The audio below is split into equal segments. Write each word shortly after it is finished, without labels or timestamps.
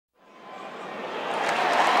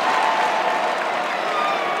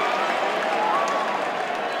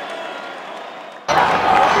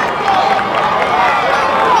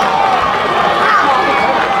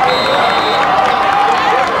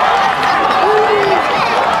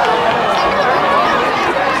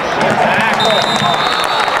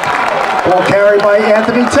carry by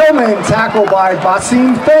Anthony Tillman, tackle by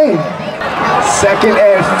Basim Fain. 2nd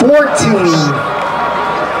and 14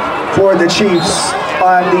 for the Chiefs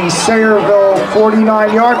on the Sayreville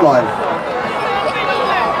 49-yard line.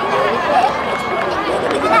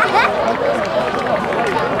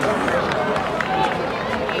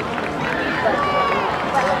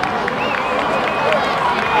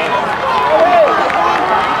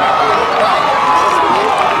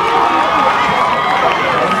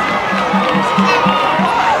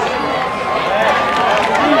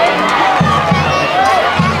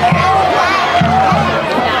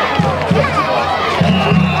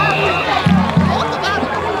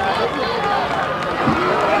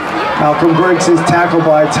 Malcolm Griggs is tackled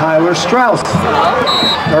by Tyler Strauss.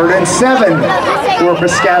 3rd and 7 for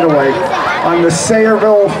Piscataway on the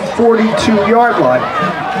Sayreville 42-yard line.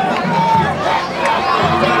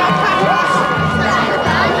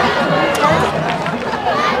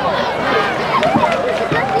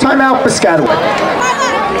 Timeout, Piscataway.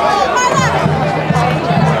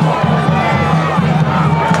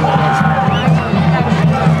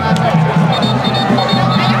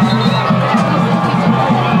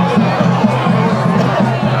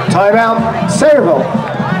 Timeout, Sayreville.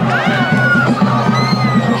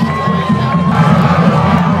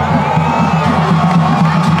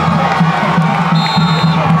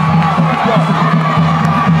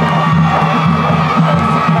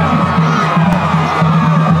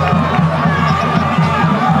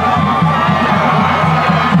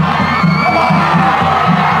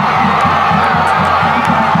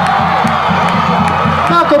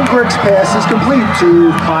 Malcolm Griggs' pass is complete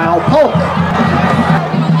to Kyle Polk.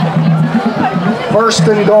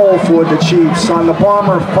 1st and goal for the Chiefs on the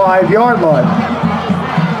Bomber 5-yard line.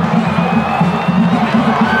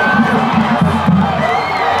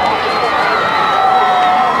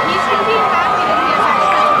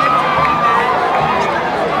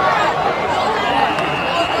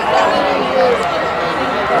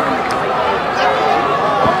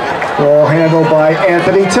 Ball handled by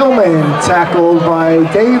Anthony Tillman, tackled by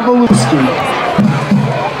Dave Maluski.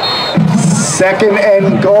 2nd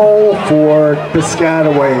and goal for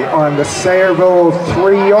Piscataway on the Sayreville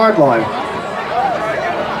 3-yard line.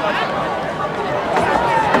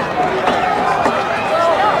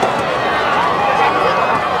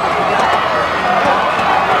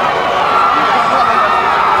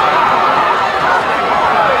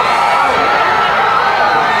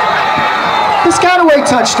 Piscataway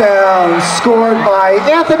touchdown scored by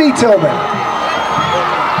Anthony Tillman.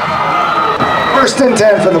 1st and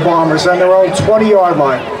 10 for the Bombers on their own 20-yard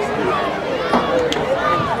line.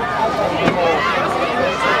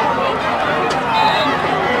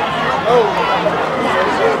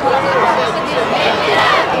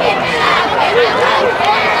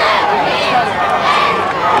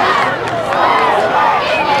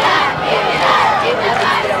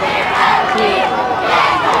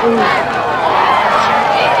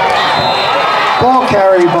 Ball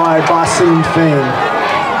carried by Basim Fain.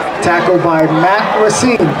 Tackled by Matt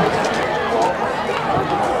Racine.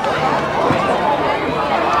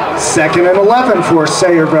 2nd and 11 for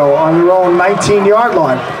Sayreville on their own 19-yard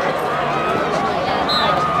line.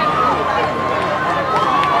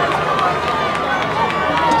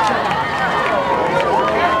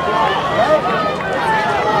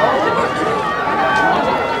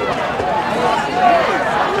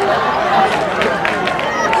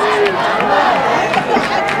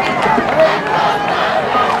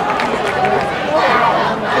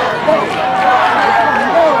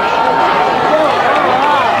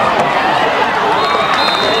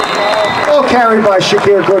 Carried by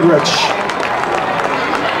Shakir Goodrich.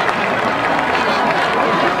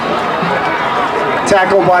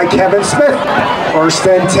 Tackled by Kevin Smith. 1st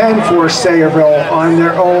and 10 for Sayreville on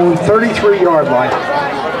their own 33-yard line.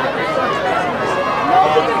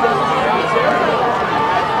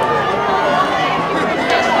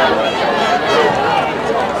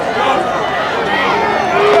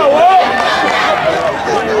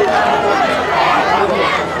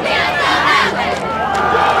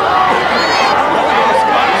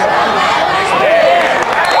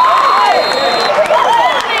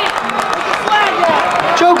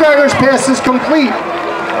 Pass is complete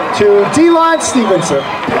to D-Line Stevenson.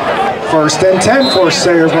 1st and 10 for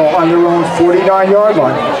Sayreville on their own 49-yard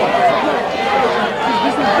line.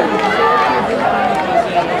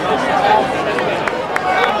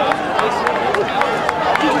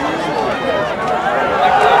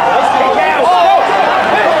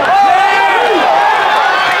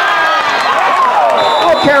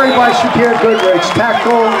 Ball carried by Shakir Goodrich,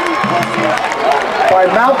 tackled by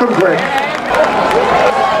Malcolm Griggs.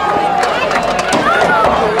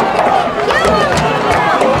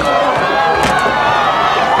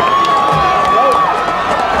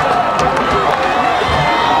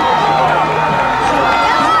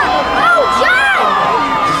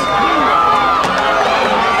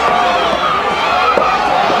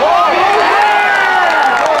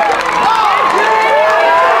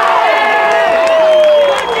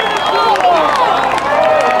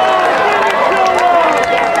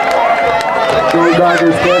 Joey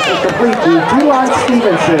Geiger's pass is complete to Delon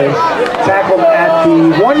Stevenson, tackled at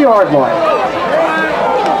the 1 yard line.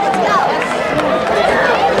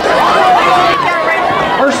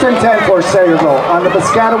 First and 10 for Sayreville on the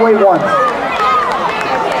Piscataway 1.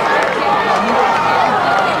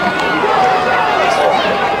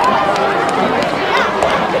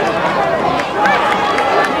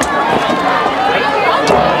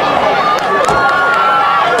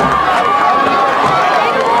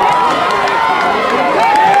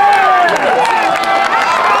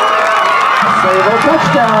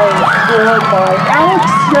 Touchdown scored by Alex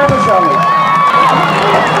Yamazelli.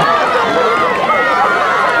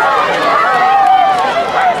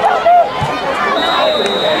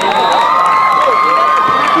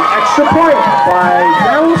 The extra point by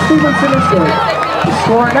Darryl Stevenson is good. The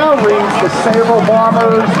score now reads the Sayreville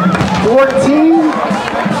Bombers 14,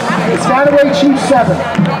 Piscataway Chiefs 7.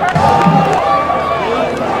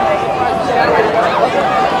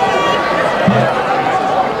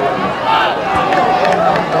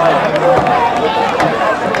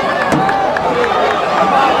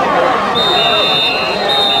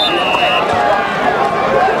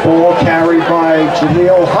 Ball carried by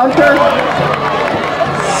Jameel Hunter.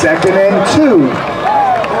 2nd and 2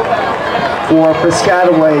 for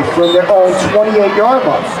Piscataway from their own 28-yard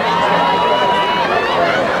line.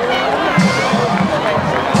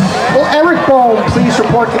 Will Eric Bohm please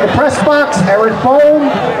report to the press box? Eric Bohm,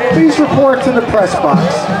 please report to the press box.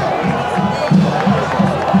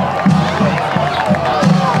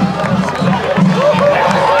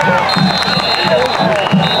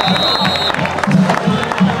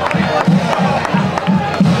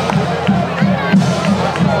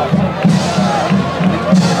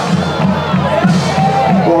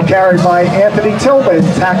 Carried by Anthony Tillman,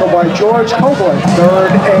 tackled by George Copeland.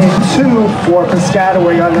 3rd and 2 for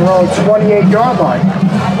Piscataway on their own 28-yard line.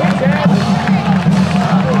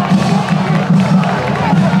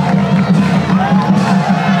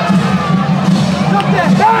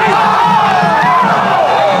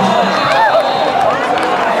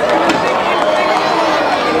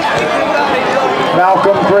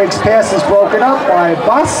 Malcolm Griggs' pass is broken up by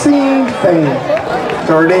Basim Fain.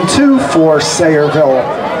 3rd and 2 for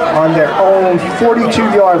Sayreville on their own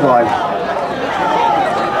 42-yard line.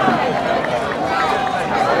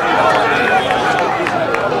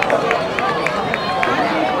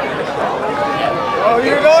 Oh,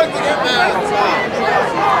 you're going to get that.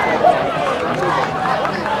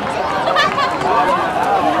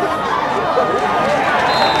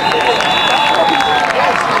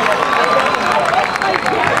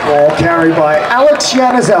 Ball carried by Alex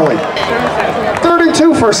Yamazelli. 3rd and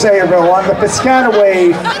 2 for Sayreville on the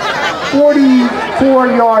Piscataway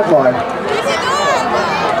 44-yard line.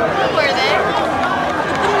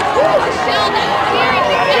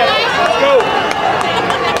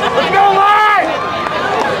 Let's go live!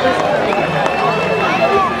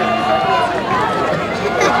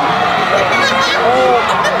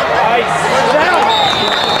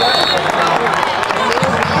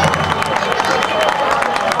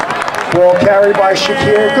 Ball carried by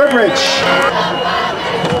Shakir Goodrich.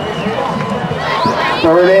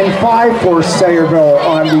 3rd and 5 for Sayreville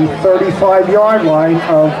on the 35-yard line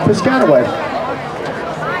of Piscataway.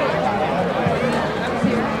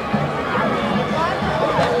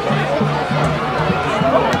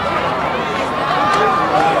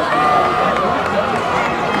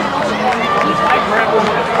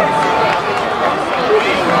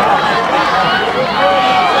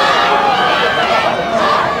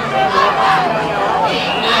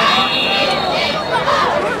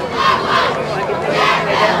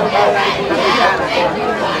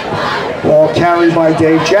 Ball carried by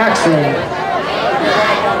Dave Jackson.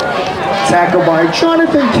 Tackled by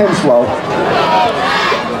Jonathan Kinslow.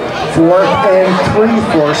 4th and 3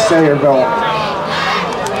 for Sayreville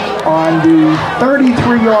on the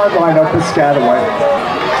 33-yard line of Piscataway.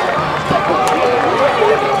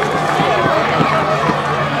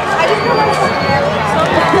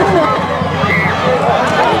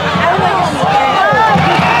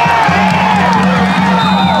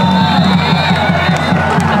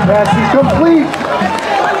 Pass is complete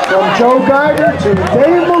from Joe Geiger to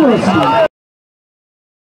Dave Maluski.